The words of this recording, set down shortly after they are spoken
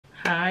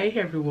Hi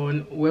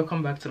everyone,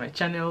 welcome back to my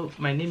channel.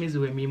 My name is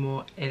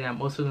Wemimo and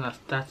I'm also known as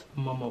that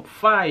mom of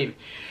 5.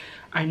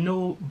 I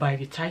know by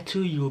the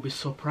title you will be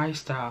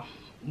surprised at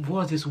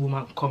what's this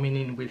woman coming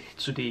in with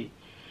today.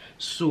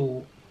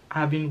 So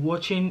I've been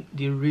watching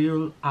the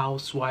Real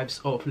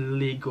Housewives of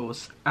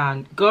Lagos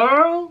and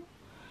girl,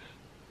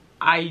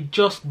 I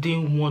just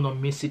didn't want to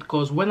miss it,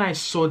 because when I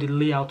saw the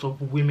layout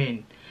of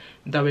women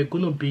that were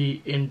gonna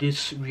be in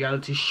this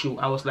reality show,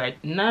 I was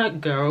like, nah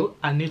girl,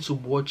 I need to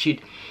watch it.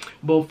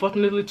 But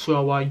unfortunately to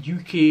our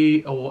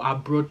UK or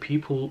abroad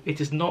people, it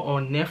is not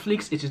on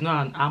Netflix, it is not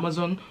on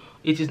Amazon,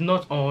 it is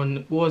not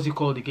on, what's it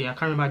called again, I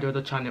can't remember the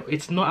other channel.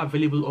 It's not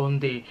available on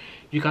there.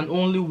 You can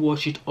only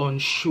watch it on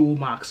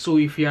Showmax. So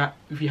if you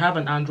have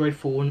an Android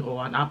phone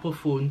or an Apple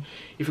phone,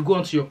 if you go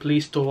onto your Play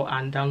Store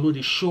and download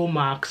the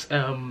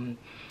Showmax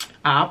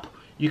app,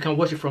 you can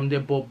watch it from there.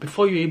 But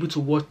before you're able to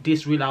watch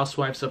this Real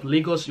Housewives of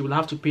Lagos, you will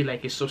have to pay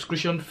like a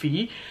subscription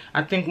fee.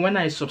 I think when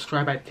I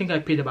subscribe, I think I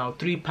paid about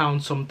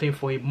 £3 something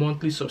for a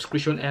monthly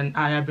subscription, and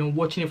I have been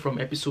watching it from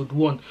episode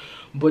 1.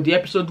 But the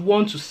episode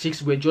 1 to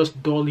 6 were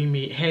just dulling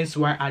me, hence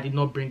why I did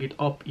not bring it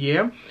up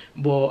here.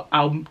 But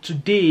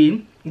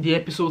today, the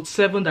episode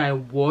 7 that I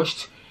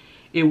watched,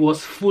 it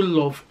was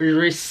full of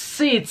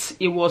receipts,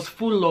 it was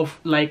full of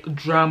like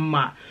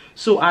drama.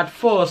 So at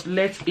first,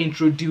 let's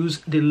introduce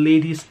the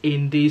ladies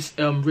in this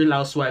Real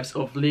Housewives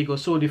of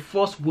Lagos. So the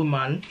first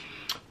woman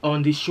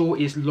on the show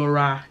is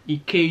Laura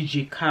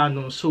Ikeji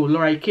Pimped. So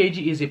Laura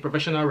Ikeji is a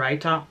professional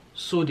writer,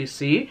 so they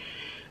say.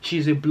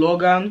 She's a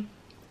blogger,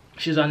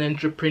 she's an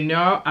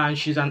entrepreneur, and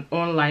she's an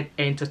online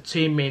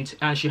entertainment,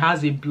 and she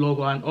has a blog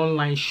or an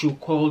online show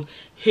called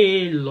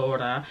Hey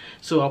Laura.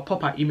 So I'll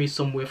pop her image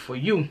somewhere for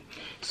you.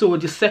 So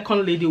the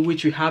second lady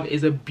which we have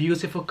is a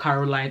beautiful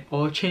Caroline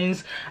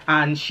Orchins,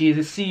 and she is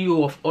the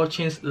CEO of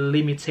Orchins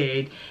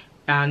Limited,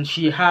 and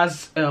she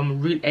has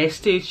real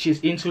estate. She's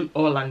into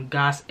oil and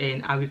gas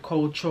and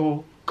agriculture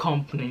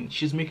company.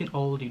 She's making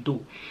all the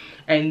dough.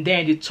 And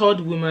then the third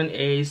woman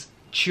is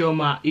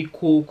Chioma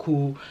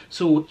Ikoku.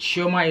 So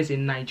Chioma is a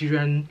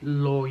Nigerian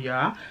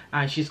lawyer,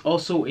 and she's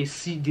also the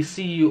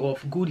CEO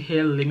of Good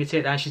Hair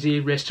Limited, and she's a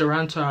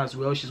restaurateur as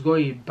well. She's got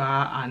a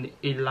bar and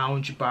a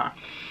lounge bar.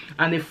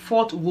 And the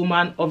fourth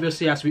woman,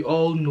 obviously as we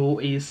all know,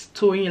 is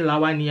Toyin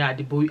Lawani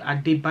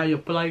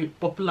Adebayo,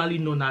 popularly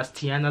known as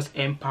Tiana's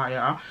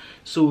Empire.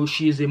 So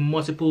she is a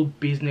multiple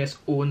business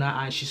owner,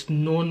 and she's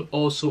known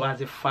also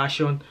as a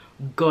fashion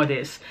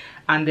goddess.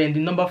 And then the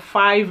number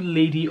 5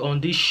 lady on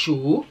this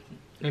show,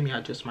 let me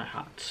adjust my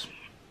hat.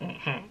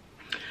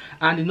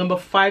 And the number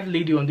 5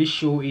 lady on this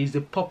show is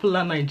the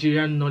popular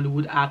Nigerian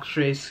Nollywood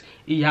actress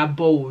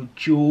Iyabo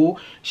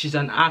Ojo. She's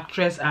an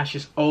actress and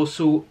she's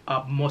also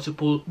a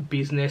multiple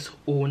business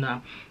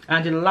owner.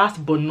 And the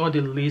last but not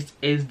the least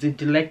is the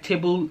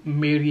delectable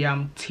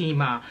Miriam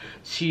Tima.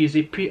 She is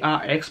a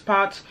PR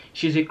expert,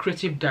 she's a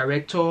creative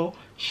director,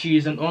 she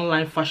is an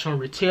online fashion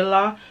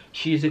retailer,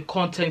 she is a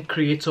content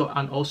creator,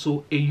 and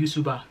also a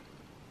YouTuber.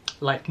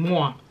 Like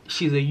moi,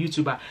 she's a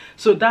YouTuber.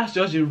 So that's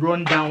just a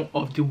rundown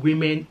of the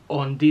women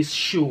on this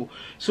show.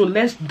 So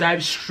let's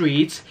dive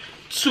straight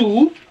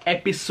to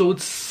episode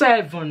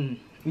 7.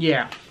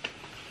 Yeah,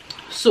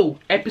 so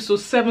episode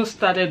 7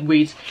 started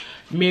with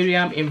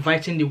Miriam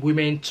inviting the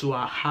women to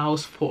her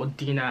house for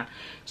dinner.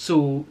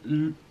 So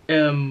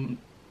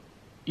Iyabo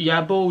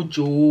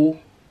Ojo,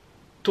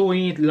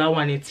 Toyin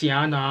Lawani,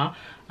 Tiana,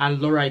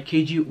 and Laura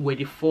Ikeji were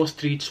the first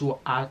 3 to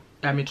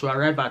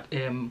arrive at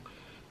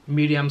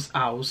Miriam's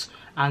house.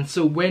 And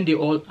so when they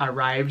all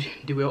arrived,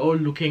 they were all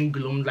looking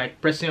gloomy, like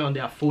pressing on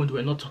their phone. They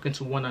were not talking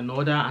to one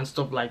another and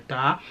stuff like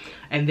that.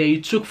 And then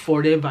it took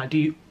forever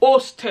the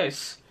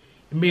hostess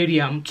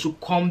Miriam to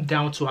come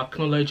down to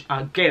acknowledge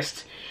our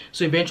guest.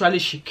 So eventually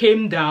she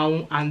came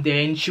down, and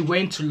then she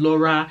went to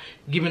Laura,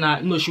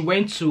 she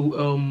went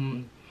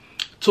to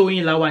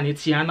Toyin Lawani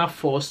Tiana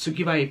first to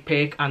give her a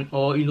peck and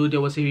all, there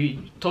was a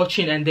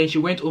touching, and then she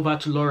went over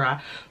to Laura.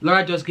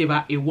 Laura just gave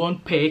her a 1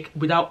 peck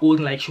without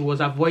holding, like she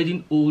was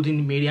avoiding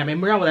holding Miriam.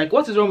 And Miriam was like,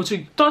 what is wrong with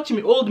you? Touch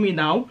me, hold me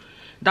now.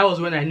 That was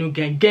when I knew,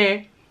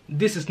 gang,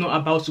 this is not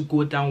about to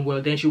go down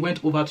well. Then she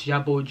went over to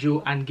Iyabo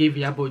Ojo and gave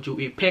Iyabo Ojo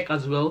a peck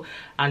as well.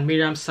 And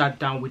Miriam sat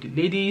down with the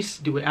ladies.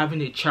 They were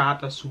having a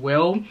chat as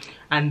well.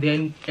 And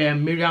then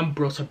Miriam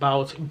brought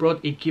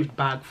a gift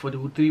bag for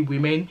the 3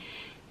 women.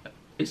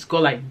 It's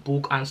got like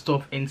book and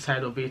stuff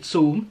inside of it.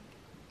 So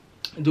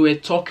they were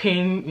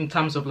talking in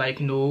terms of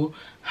like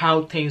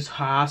how things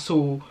are.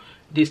 So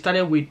they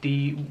started with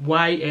the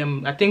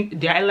I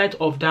think the highlight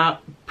of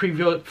that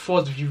previous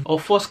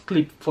first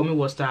clip for me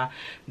was that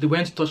they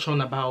went to touch on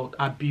about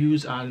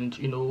abuse and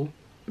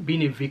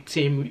being a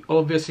victim.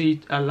 Obviously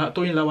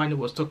Toyin Lawani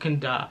was talking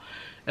that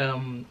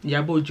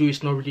Iyabo Ojo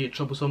is not really a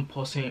troublesome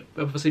person.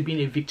 Obviously being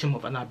a victim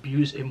of an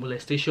abuse, a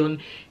molestation,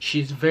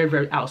 she's very,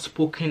 very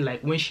outspoken.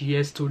 Like when she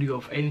hears story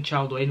of any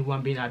child or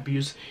anyone being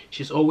abused,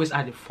 she's always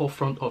at the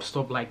forefront of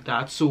stuff like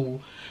that.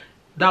 So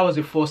that was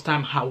the first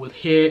time I would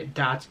hear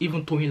that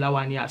even Toyin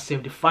Lawani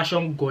herself, the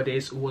fashion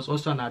goddess, was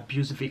also an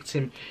abuse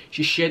victim.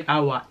 She shared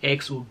how her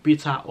ex would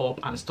beat her up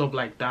and stuff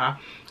like that.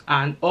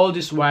 And all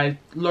this while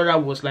Laura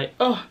was like,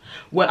 oh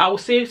well, I would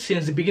say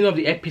since the beginning of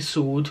the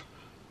episode,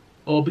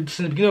 or since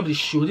the beginning of the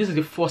show, this is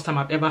the first time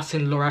I've ever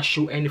seen Laura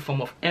show any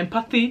form of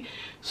empathy.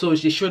 So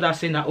she showed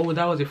us saying that, oh,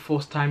 that was the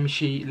first time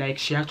she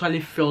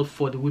actually felt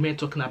for the women,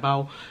 talking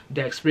about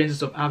the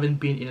experiences of having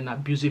been in an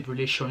abusive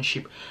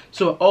relationship.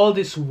 So all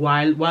this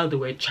while they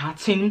were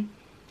chatting,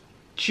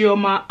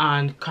 Chioma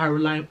and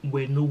Caroline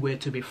were nowhere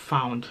to be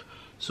found.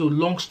 So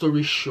long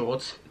story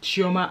short,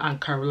 Chioma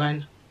and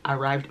Caroline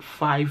arrived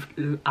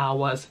 5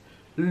 hours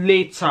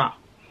later.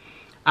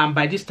 And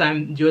by this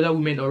time, the other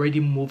women already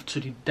moved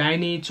to the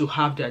dining to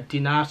have their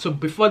dinner. So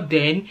before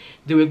then,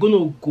 they were going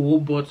to go,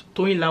 but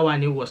Tony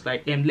Lawani was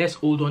like, let's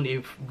hold on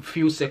a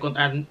few seconds.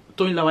 And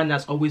Tony Lawani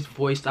has always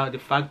voiced out the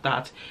fact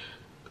that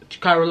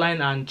Caroline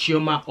and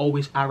Chioma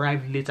always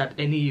arrive late at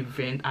any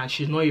event, and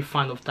she's not a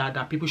fan of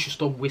that people should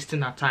stop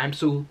wasting her time.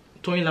 So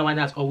Tony Lawani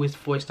has always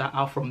voiced that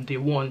out from day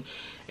one,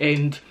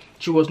 and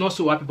she was not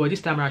so happy. But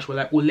this time around, she was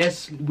like, well,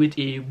 let's wait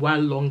a while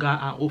longer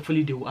and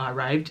hopefully they will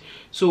arrive.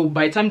 So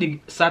by the time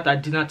they sat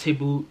at dinner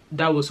table,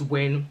 that was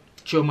when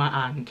Chioma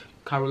and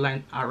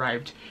Caroline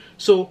arrived.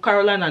 So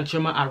Caroline and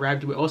Chioma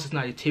arrived. We were all sitting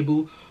at the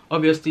table.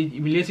 Obviously,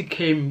 immediately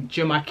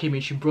Chioma came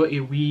in. She brought a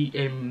wee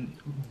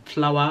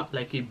flower,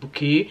 like a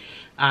bouquet,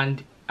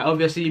 and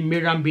obviously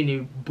Miriam being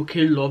a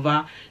bouquet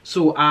lover,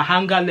 so our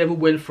hunger level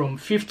went from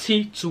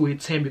 50 to a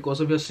 10, because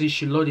obviously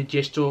she loved the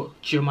gesture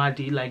Chioma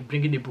did, like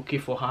bringing the bouquet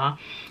for her.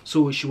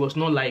 So she was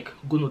not like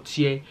gonna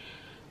tear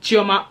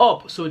Chioma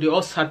up. So they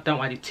all sat down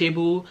at the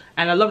table,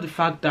 and I love the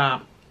fact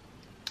that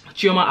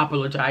Chioma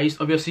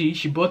apologized. Obviously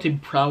she brought a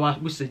flower,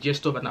 which is a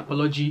gesture of an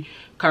apology.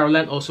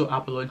 Caroline also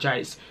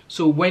apologized.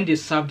 So when they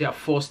served their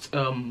first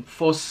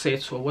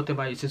set or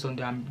whatever it is on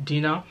their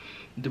dinner,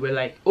 they were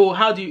like, oh,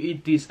 how do you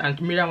eat this? And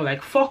Miriam was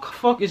like,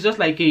 fuck, it's just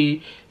like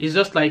a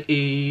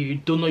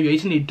donut. You're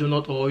eating a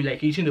donut, or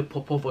like eating a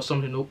pop-off or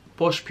something, you know,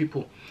 posh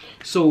people.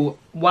 So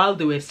while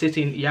they were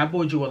sitting,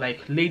 Yaboju were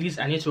like, ladies,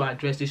 I need to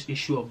address this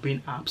issue of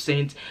being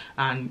absent.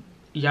 And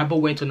Yabo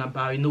went on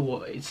about, you know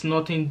what, it's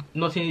nothing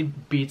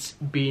beats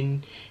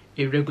being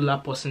a regular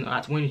person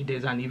at when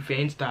there's an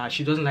event, that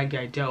she doesn't like the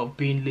idea of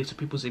being late to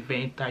people's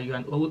event, that you're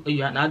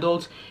an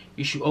adult,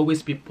 you should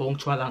always be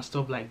punctual and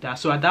stuff like that.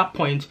 So at that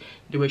point,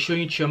 they were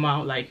showing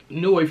Chioma like,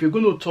 no, if you're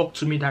going to talk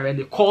to me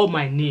directly, call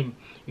my name,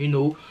 you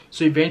know.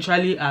 So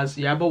eventually, as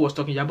Yabo was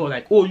talking, Yabo was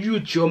like, oh, you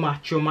Chioma,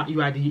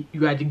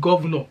 you are the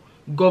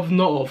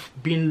governor of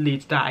being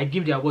late, that I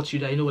give the award to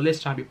you, that, you know, let's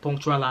try and be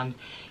punctual. And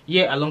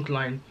yeah, along the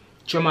line,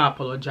 Chioma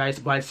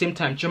apologized, but at the same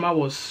time, Chioma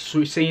was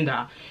saying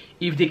that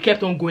if they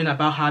kept on going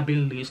about her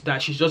being late,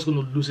 that she's just going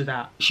to lose it.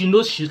 That she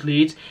knows she's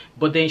late,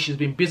 but then she's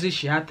been busy.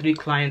 She had 3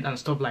 clients and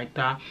stuff like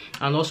that.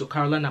 And also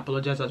Caroline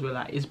apologized as well.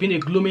 Like, it's been a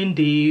glooming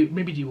day.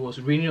 Maybe it was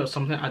raining or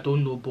something, I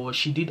don't know, but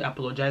she did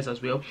apologize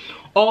as well.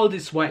 All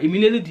this while,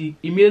 immediately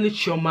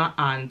Chioma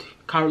and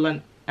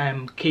Caroline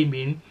came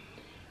in,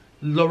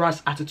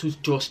 Laura's attitude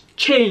just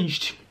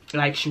changed.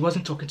 Like, she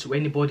wasn't talking to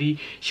anybody.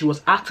 She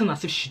was acting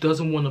as if she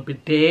doesn't want to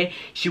be there.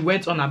 She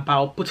went on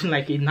about putting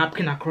like a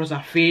napkin across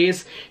her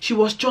face. She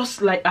was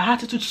just like, her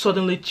attitude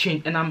suddenly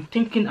changed, and I'm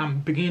thinking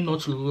I'm beginning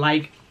not to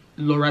like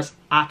Laura's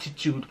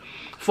attitude.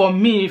 For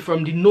me,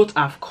 from the note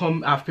I've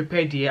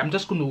prepared here, I'm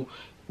just going to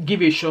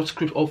give a short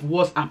script of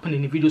what's happening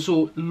in the video.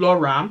 So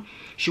Laura,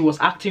 she was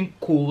acting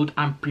cold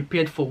and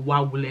prepared for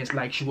violence.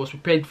 Like, she was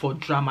prepared for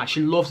drama. She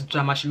loves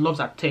drama, she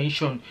loves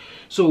attention.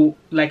 So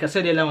like I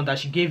said earlier on, that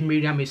she gave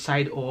Miriam a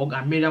side hug,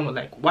 and Miriam was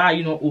like, why are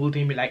you not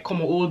holding me? Like,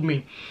 come on, hold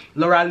me.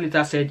 Laura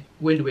later said,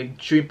 when they were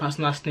showing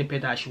personal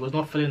snippet, that she was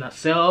not feeling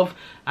herself.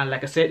 And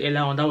like I said earlier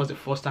on, that was the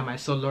first time I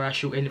saw Laura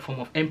show any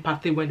form of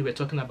empathy when they were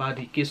talking about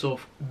the case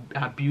of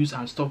abuse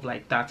and stuff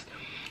like that.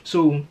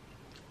 So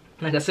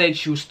like I said,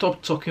 she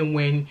stopped talking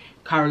when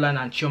Caroline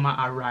and Chioma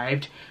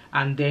arrived.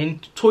 And then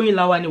Tony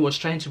Lawani was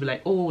trying to be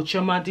like, oh,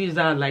 Chioma, this,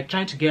 that, like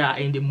trying to get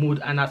her in the mood.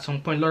 And at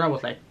some point, Laura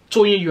was like,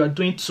 Tony, you are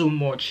doing too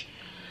much.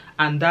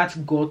 And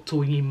that got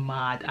Tony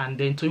mad. And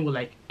then Tony was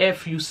like,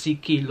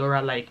 F-U-C-K,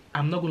 Laura, like,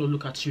 I'm not going to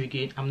look at you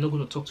again. I'm not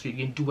going to talk to you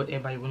again. Do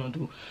whatever you want to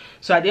do.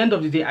 So at the end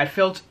of the day, I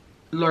felt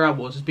Laura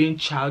was being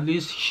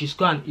childish. She's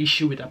got an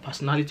issue with her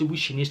personality,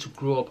 which she needs to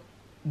grow up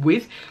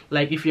with.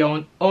 Like, if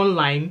you're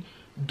online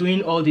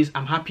doing all this,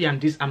 I'm happy, I'm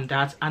this, I'm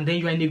that, and then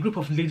you're in a group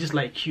of ladies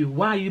like you,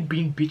 why are you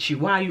being bitchy?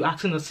 Why are you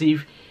acting as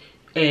if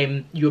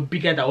you're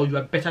bigger than, or you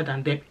are better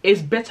than them?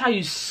 It's better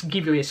you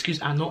give your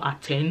excuse and not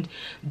attend,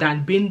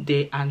 than being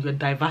there and you're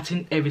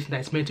diverting everything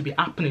that's meant to be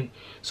happening.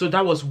 So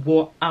that was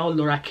how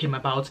Laura came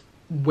about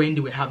when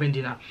they were having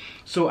dinner.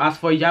 So as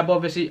for Yabo,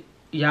 obviously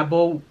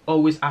Yabo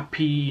always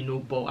happy, you know,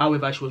 but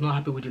however she was not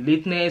happy with the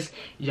lateness.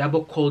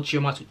 Yabo called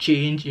Chioma to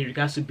change in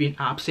regards to being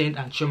absent,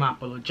 and Chioma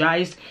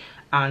apologized.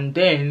 And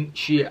then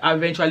she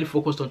eventually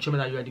focused on Chioma,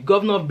 that you are the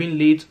governor of being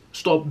late,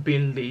 stop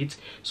being late.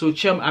 So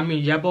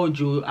Yabo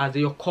Jo, as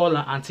they call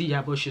her Auntie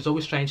Yabo, she's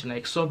always trying to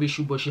like solve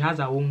issue, but she has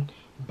her own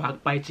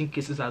backbiting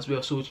cases as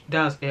well. So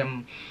that's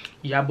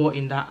Yabo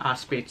in that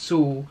aspect.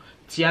 So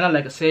Tiana,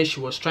 like I said, she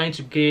was trying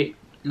to get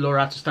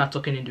Laura to start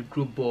talking in the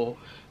group, but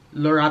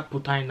Laura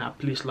put her in her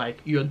place, like,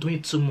 you're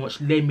doing too much,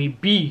 let me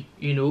be.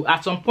 You know,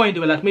 at some point they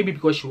were like, maybe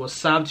because she was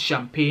served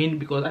champagne,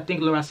 because I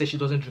think Laura said she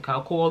doesn't drink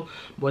alcohol,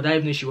 but that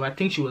evening I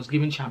think she was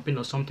given champagne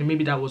or something.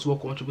 Maybe that was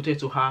what contributed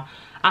to her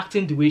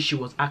acting the way she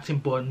was acting.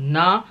 But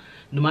now,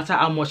 no matter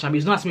how much champagne,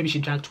 it's not as maybe she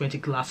drank 20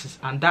 glasses,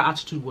 and that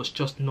attitude was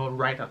just not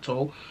right at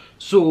all.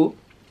 So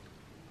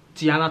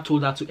Tiana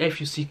told her to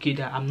FUCK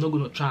that I'm not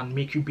going to try and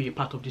make you be a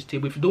part of this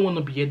table. If you don't want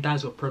to be here,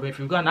 that's your problem. If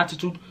you've got an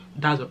attitude,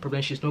 that's your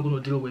problem. She's not going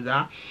to deal with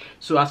that.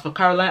 So as for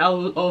Caroline,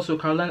 also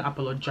Caroline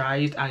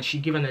apologized, and she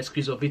gave an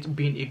excuse of it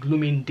being a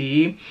glooming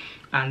day.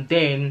 And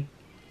then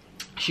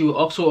she will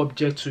also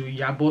object to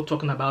Yabo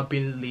talking about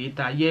being late,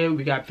 that yeah,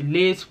 we got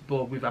late,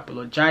 but we've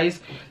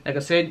apologized. Like I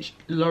said,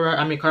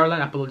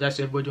 Caroline apologized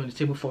to everybody on the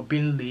table for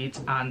being late,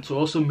 and to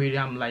also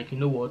Miriam, like, you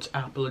know what,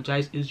 I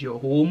apologize, it's your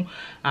home,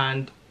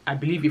 and I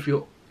believe if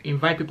you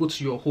invite people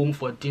to your home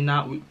for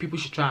dinner, people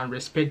should try and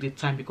respect the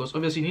time, because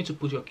obviously you need to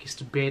put your kids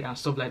to bed and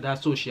stuff like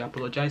that. So she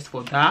apologized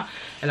for that,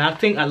 and I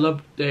think I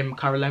love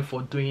Caroline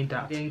for doing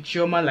that. Then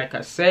Chioma, like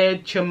I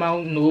said,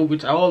 Chioma, no,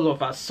 with all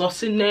of her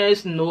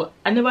sauciness, no,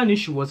 I never knew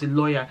she was a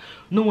lawyer.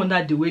 No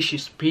wonder the way she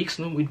speaks,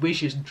 no, with the way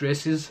she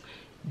dresses.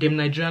 Them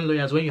Nigerian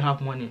lawyers, when you have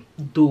money,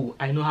 though,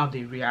 I know how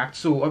they react.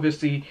 So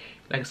obviously,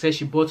 like I said,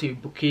 she bought a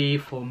bouquet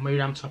for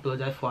Miriam to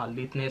apologize for her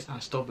lateness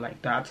and stuff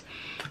like that.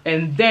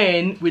 And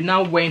then we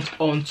now went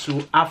on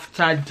to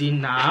after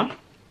dinner.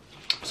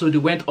 So they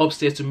went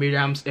upstairs to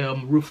Miriam's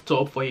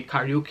rooftop for a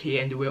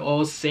karaoke, and they were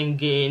all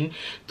singing.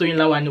 Toyin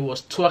Lawani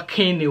was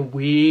twerking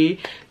away,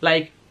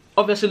 like,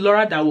 obviously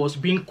Laura, that was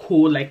being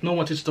cool, like no one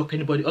wanted to talk to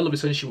anybody, all of a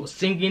sudden she was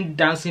singing,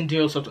 dancing,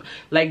 doing all sorts of,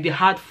 like, they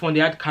had fun. They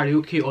had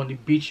karaoke on the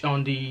beach,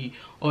 on the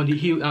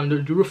hill, on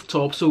the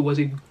rooftop. So it was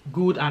a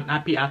good and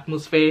happy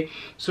atmosphere.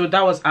 So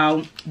that was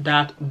how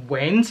that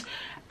went.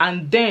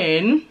 And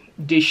then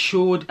they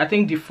showed, I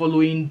think the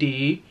following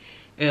day,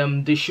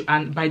 and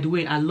by the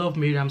way, I love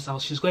Miriam's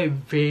house. She's got a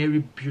very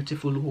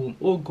beautiful home.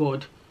 Oh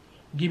God,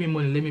 give me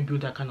money, let me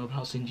build that kind of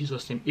house in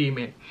Jesus' name,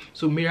 amen.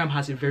 So Miriam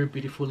has a very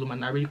beautiful home,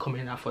 and I really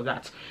commend her for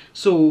that.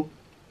 So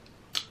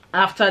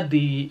after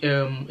the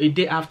a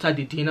day after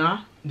the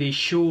dinner, they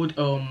showed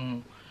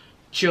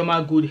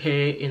Chioma good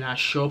hair in her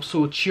shop.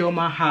 So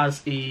Chioma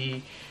has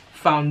a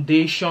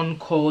foundation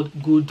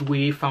called Good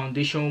Way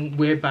Foundation,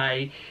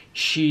 whereby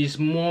she's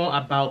more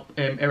about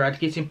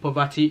eradicating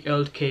poverty,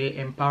 healthcare,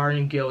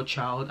 empowering girl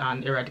child,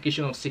 and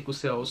eradication of sickle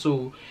cell.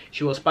 So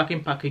she was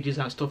packing packages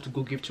and stuff to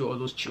go give to all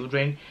those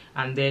children,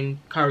 and then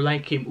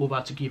Caroline came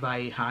over to give her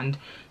a hand.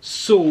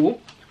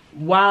 So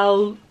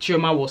while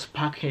Chioma was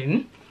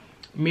packing,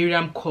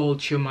 Miriam called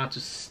Chioma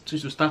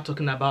to start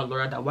talking about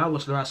Laura, that why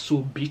was Laura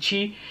so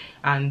bitchy,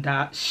 and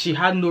that she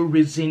had no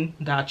reason,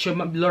 that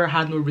Laura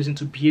had no reason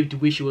to behave the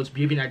way she was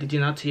behaving at the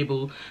dinner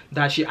table.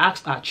 That she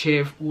asked her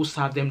chef who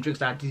served them drinks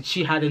that did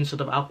she had any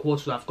sort of alcohol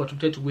to have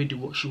contributed to the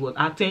way she was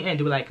acting, and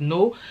they were like,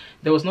 no,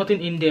 there was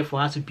nothing in there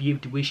for her to behave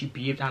the way she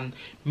behaved. And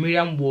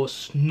Miriam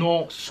was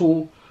not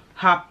so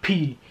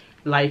happy.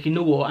 Like, you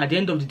know what, at the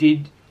end of the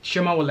day,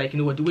 Chioma was like, you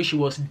know what, the way she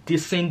was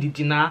dissing the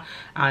dinner,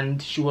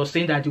 and she was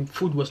saying that the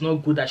food was not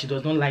good, that she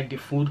does not like the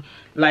food.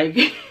 Like,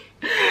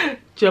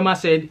 Chioma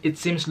said, it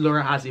seems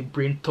Laura has a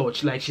brain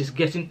touch. Like, she's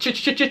getting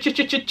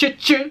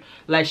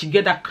like, she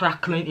get that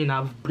crackling in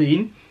her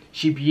brain.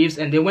 She behaves,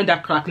 and then when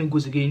that crackling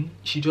goes again,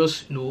 she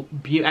just, you know,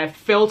 behave. I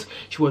felt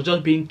she was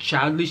just being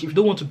childish. If you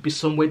don't want to be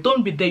somewhere,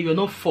 don't be there. You're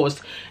not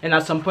forced. And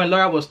at some point,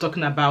 Laura was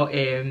talking about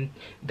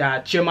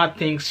that Chioma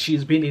thinks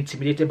she's being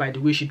intimidated by the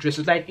way she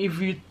dresses. Like, if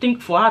you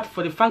think for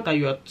the fact that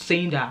you're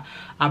saying that,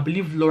 I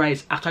believe Laura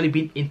is actually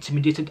being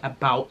intimidated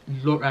about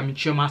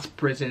Chioma's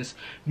presence.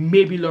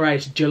 Maybe Laura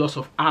is jealous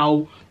of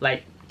how,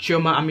 like,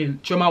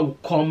 Chioma will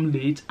come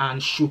late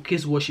and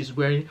showcase what she's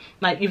wearing.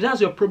 Like, if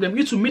that's your problem,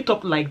 you to meet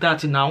up like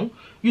that now,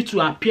 you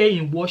to appear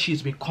in what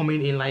she's been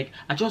coming in. Like,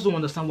 I just don't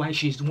understand why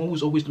she's the one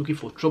who's always looking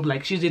for trouble.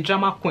 Like, she's a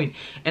drama queen,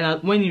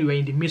 and when you were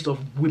in the midst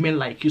of women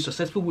like you,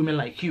 successful women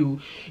like you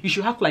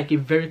should act like a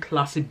very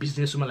classy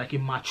businesswoman, like a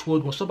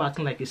matured one. Stop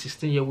acting like a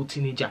 16-year-old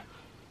teenager.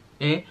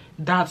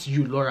 That's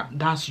you, Laura,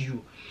 that's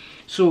you.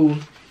 So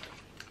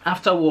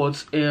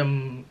afterwards,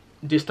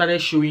 they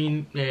started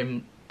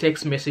showing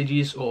text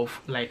messages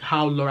of like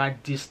how Laura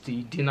dissed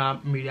the dinner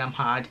Miriam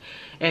had.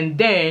 And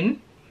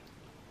then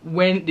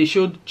when they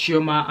showed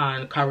Chioma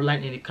and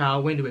Caroline in the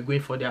car when they were going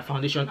for their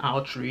foundation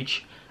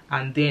outreach,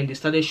 and then they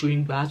started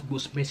showing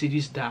those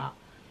messages that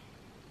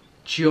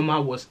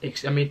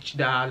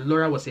that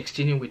Laura was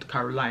exchanging with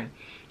Caroline.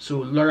 So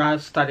Laura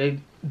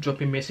started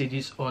dropping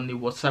messages on the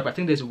WhatsApp. I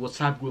think there's a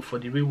WhatsApp group for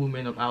the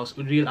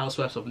real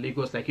housewives of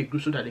Lagos, like a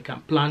group so that they can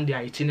plan their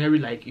itinerary.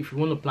 Like, if you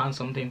want to plan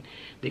something,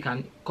 they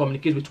can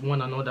communicate with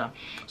one another.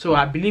 So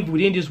I believe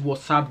within this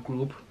WhatsApp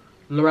group,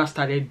 Laura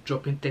started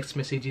dropping text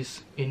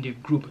messages in the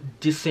group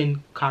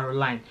dissing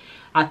Caroline.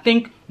 I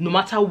think no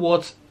matter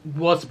what's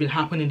been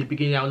happening in the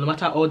beginning, no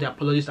matter all the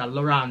apologies that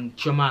Laura and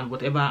Chioma and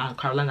whatever and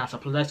Caroline has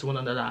apologized to one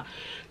another,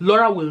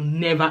 Laura will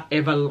never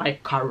ever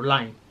like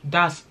Caroline.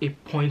 That's a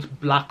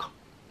point blank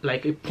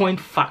like a point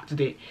fact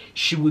there.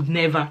 She would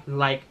never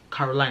like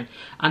Caroline.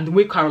 And the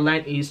way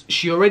Caroline is,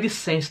 she already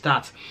sensed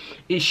that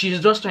she's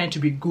just trying to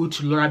be good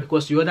to Laura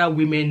because the other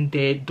women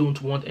there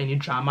don't want any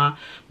drama.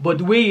 But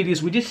the way it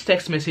is with these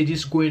text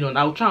messages going on,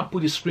 I'll try and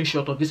put a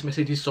screenshot of these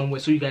messages somewhere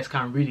so you guys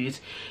can read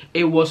it.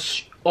 It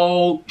was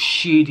all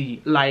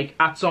shady. Like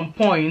at some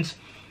point,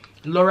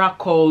 Laura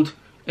called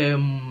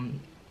Caroline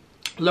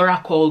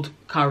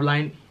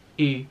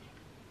a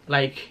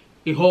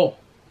whore.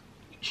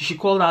 She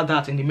called her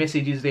that in the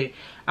messages there.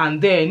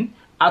 And then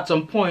at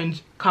some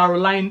point,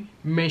 Caroline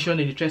mentioned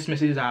in the text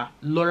messages that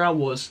Laura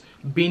was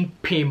being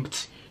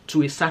pimped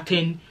to a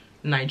certain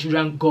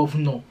Nigerian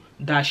governor,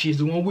 that she's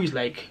the one who is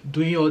like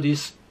doing all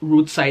this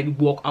roadside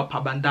walk up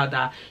Abanda,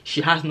 that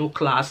she has no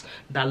class,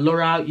 that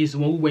Laura is the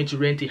one who went to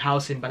rent a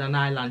house in Banana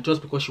Island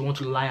just because she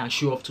wants to lie and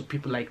show off to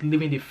people, like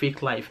living the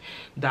fake life,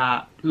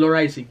 that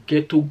Laura is a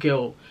ghetto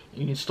girl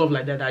and stuff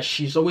like that, that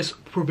she's always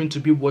proven to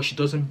be what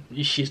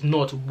she's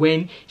not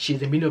when she's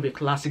the middle of a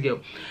classy girl.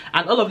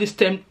 And all of this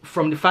stemmed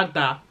from the fact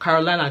that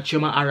Caroline and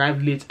Chioma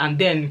arrived late, and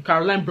then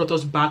Caroline brought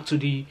us back to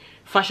the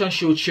fashion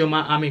show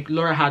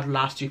Laura had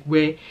last week,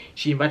 where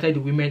she invited the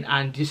women,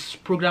 and this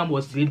program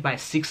was delayed by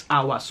 6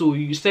 hours. So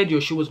you said your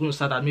show was going to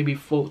start at maybe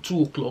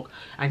 2 o'clock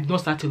and did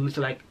not start till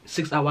later, like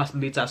 6 hours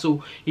later.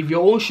 So if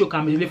your own show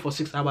can be delayed for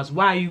 6 hours,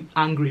 why are you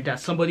angry that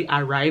somebody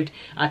arrived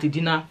at a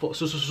dinner for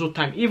so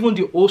time? Even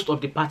the host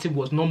of the party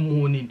was not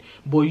mourning,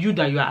 but you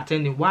that you are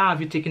attending, why have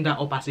you taken that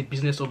up as a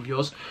business of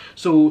yours?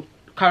 So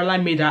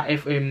Caroline made that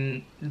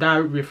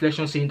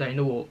reflection, saying that, you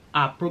know,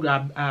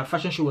 our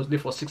fashion show was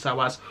late for 6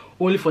 hours,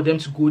 only for them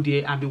to go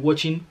there and be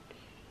watching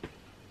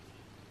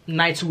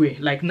nightwear,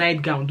 like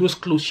nightgown, those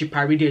clothes she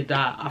paraded,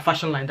 that a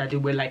fashion line that they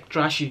were like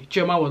trashy.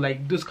 Chioma was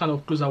like, those kind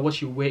of clothes are what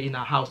she wear in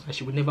her house, and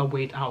she would never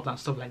wear it out and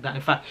stuff like that.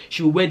 In fact,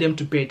 she would wear them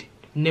to bed,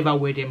 never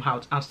wear them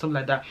out and stuff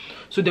like that.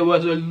 So there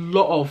was a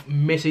lot of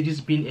messages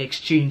being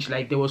exchanged.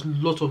 Like there was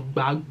lots of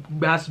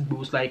bad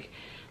boosts. Like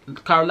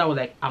Caroline was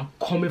like, I'm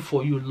coming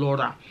for you,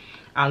 Laura.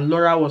 And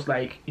Laura was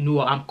like, you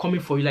know, I'm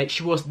coming for you. Like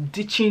she was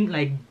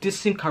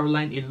dissing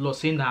Caroline a lot,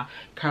 saying that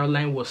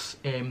Caroline was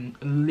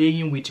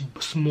laying with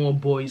small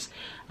boys.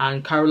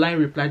 And Caroline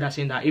replied that,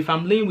 saying that if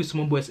I'm laying with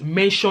small boys,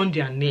 mention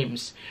their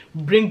names,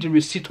 bring the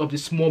receipt of the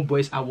small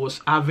boys I was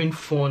having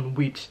fun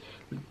with.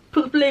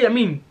 Put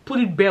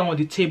it bare on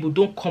the table,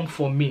 don't come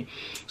for me.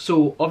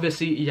 So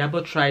obviously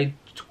Iyabo tried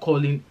to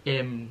call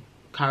in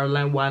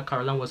Caroline while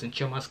Caroline was in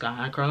Chioma's car,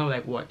 and Caroline was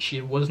like, what? She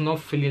was not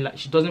feeling like,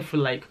 she doesn't feel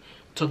like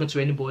talking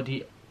to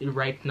anybody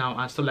right now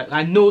and stuff like,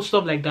 I know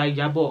stuff like that.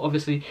 Iyabo,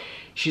 obviously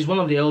she's one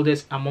of the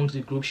eldest amongst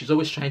the group. She's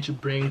always trying to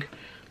bring,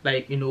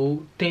 like, you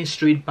know, things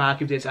straight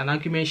back. If there's an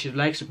argument, she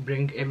likes to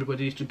bring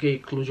everybody to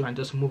get closure and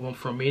just move on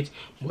from it.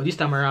 But this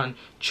time around,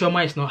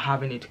 Chioma is not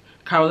having it,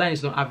 Caroline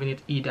is not having it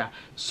either.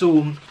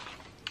 So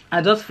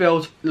I just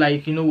felt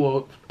like, you know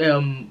what,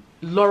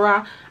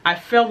 Laura, I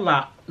felt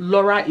like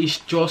Laura is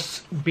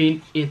just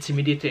being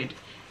intimidated.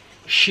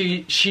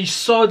 She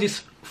saw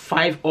these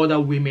 5 other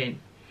women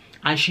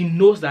and she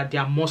knows that they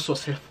are more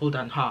successful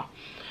than her,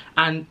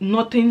 and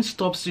nothing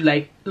stops you.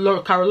 Like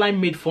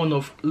Caroline made fun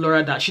of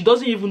Laura that she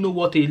doesn't even know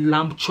what a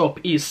lamb chop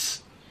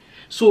is.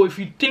 So if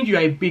you think you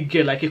are a big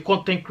girl, like a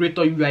content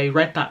creator, you are a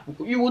writer,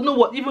 you will know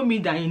what, even me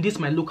that in this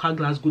my local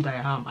glass good I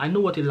am, I know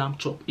what a lamb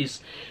chop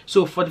is.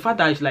 So for the fact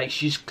that it's like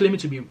she's claiming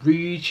to be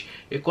rich,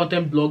 a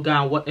content blogger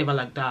and whatever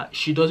like that,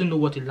 she doesn't know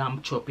what a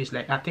lamb chop is.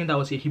 Like I think that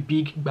was a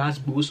big bass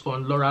boost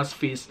on Laura's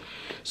face.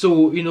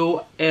 So, you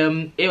know,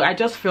 I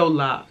just felt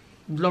like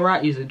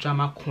Laura is a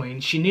drama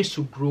queen. She needs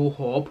to grow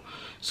up.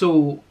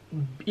 So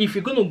if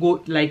you're gonna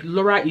go, like,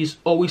 Laura is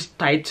always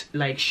tight,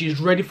 like she's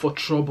ready for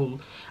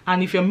trouble.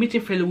 And if you're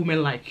meeting fellow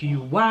women like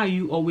you, why are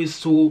you always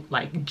so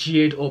like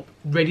geared up,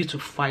 ready to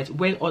fight,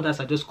 when others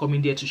are just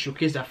coming there to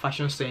showcase their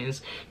fashion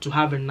sense, to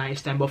have a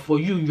nice time? But for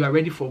you, you are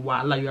ready for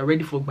wahala, you are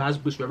ready for bass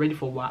boost, you are ready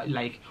for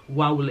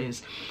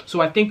wowlings.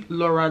 So I think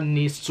Laura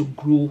needs to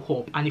grow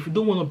up. And if you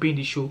don't want to be in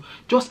the show,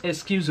 just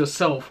excuse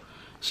yourself.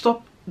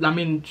 Stop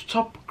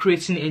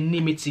creating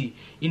enmity.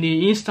 In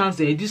the instance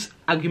there, this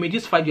argument,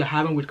 this fight you're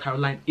having with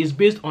Caroline is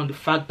based on the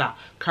fact that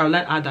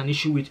Caroline had an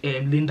issue with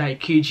Linda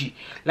Ikeji.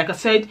 Like I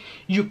said,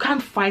 you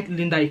can't fight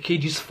Linda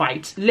Ikeji's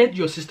fight. Let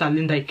your sister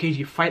Linda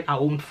Ikeji fight her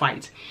own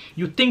fight.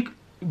 You think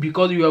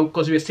because you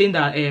were saying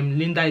that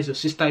Linda is your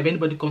sister, if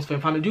anybody comes for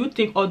your family, do you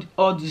think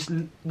all these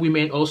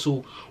women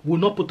also will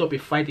not put up a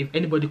fight if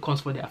anybody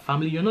comes for their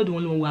family? You're not the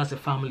only one who has a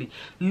family.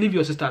 Leave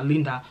your sister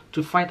Linda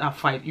to fight her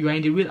fight. You are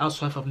in the Real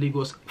Housewife of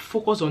Lagos.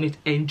 Focus on it,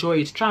 enjoy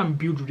it, try and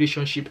build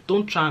relationship.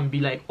 Don't try and be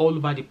like all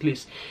over the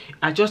place.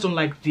 I just don't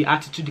like the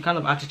attitude, the kind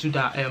of attitude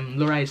that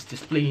Laura is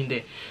displaying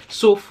there.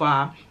 So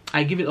far,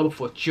 I give it up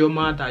for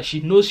Chioma, that she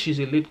knows she's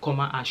a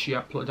latecomer and she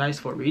apologized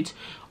for it.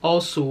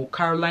 Also,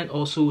 Caroline,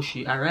 also,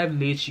 she arrived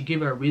late, she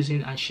gave her a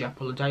reason and she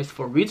apologized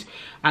for it.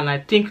 And I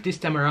think this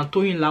time around,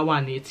 Toyin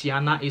Lawani,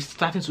 Tiana is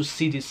starting to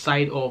see the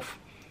side of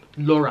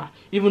Laura.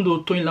 Even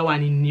though Toyin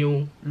Lawani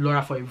knew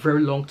Laura for a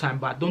very long time,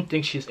 but I don't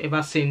think she's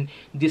ever seen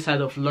this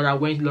side of Laura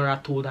when Laura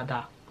told her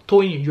that,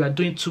 Toyin, you are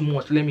doing too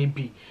much, let me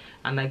be.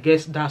 and I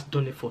guess that's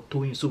done it for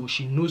Toyin, so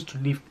she knows to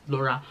leave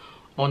Laura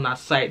on her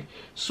side.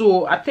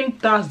 So I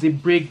think that's the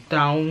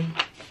breakdown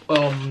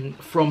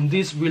from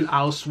this Real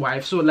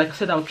Housewife. So like I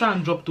said, I'll try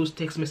and drop those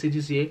text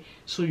messages here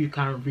so you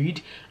can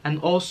read. And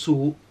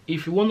also,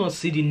 if you want to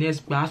see the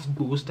next blast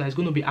boost that is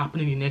going to be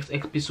happening in the next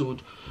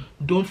episode,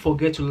 don't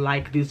forget to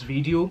like this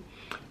video,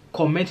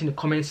 comment in the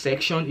comment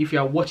section. If you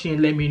are watching it,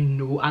 let me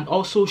know, and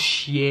also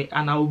share,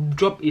 and I'll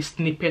drop a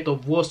snippet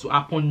of what's to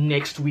happen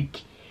next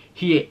week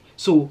here.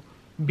 So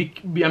be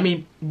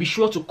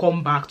sure to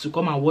come back to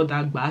come and watch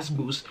that blast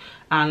boost.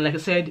 And like I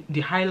said,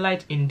 the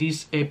highlight in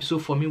this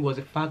episode for me was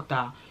the fact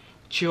that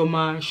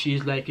Chioma,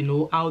 she's like, you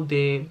know, out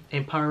there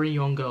empowering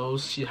young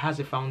girls. She has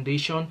a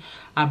foundation.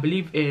 I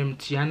believe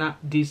Tiana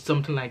did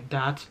something like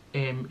that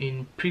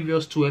in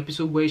previous 2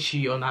 episodes, where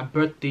she, on her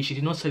birthday, she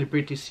did not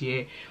celebrate this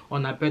year.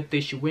 On her birthday,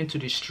 she went to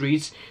the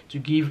streets to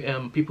give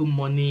people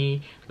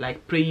money,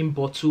 like praying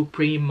bottle,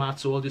 praying mat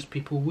to all these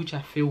people, which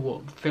I feel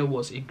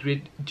was a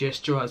great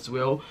gesture as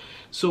well.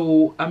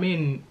 So I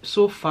mean,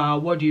 so far,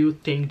 what do you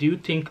think? Do you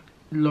think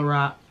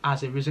Laura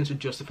has a reason to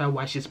justify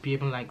why she's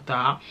behaving like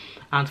that?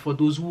 And for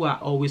those who are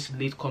always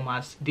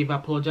latecomers, they've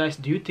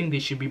apologized. Do you think they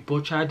should be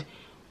butchered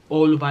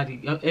all over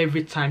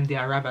every time they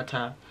arrive at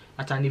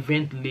an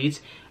event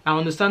late? I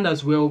understand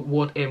as well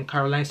what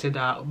Caroline said,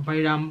 that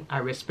Miriam, I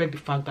respect the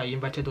fact that you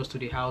invited us to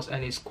the house,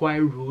 and it's quite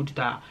rude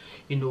that,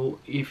 you know,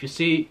 if you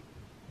say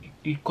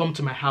you come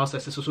to my house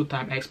at a social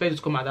time, I expect you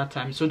to come at that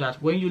time so that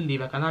when you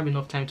leave I can have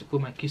enough time to put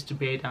my kids to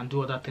bed and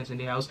do other things in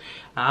the house.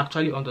 I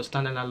actually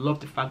understand, and I love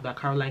the fact that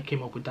Caroline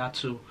came up with that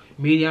too.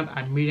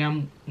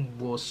 Miriam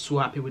was so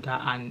happy with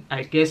that, and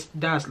I guess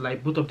that's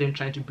like both of them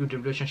trying to build a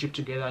relationship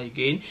together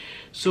again.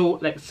 So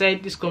like I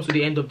said, this comes to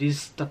the end of this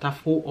Starter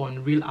 4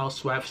 on Real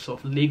Housewives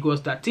of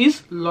Lagos. That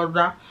is,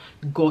 Laura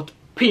got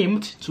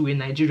pimped to a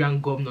Nigerian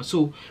governor.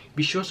 So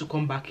be sure to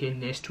come back here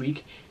next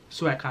week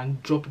so I can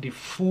drop the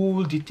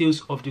full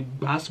details of the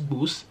blast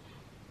boost,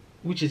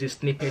 which is a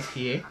snippet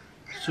here,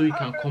 so you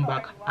can come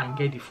back and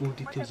get the full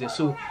details there.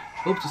 So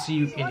hope to see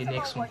you in the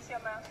next one.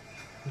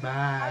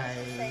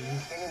 Bye.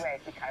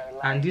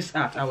 And this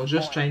art, I was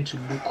just trying to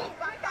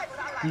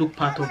look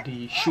part of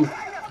the show.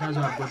 That's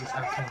why I got this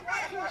art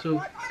on.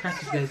 So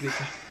catch you guys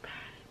later.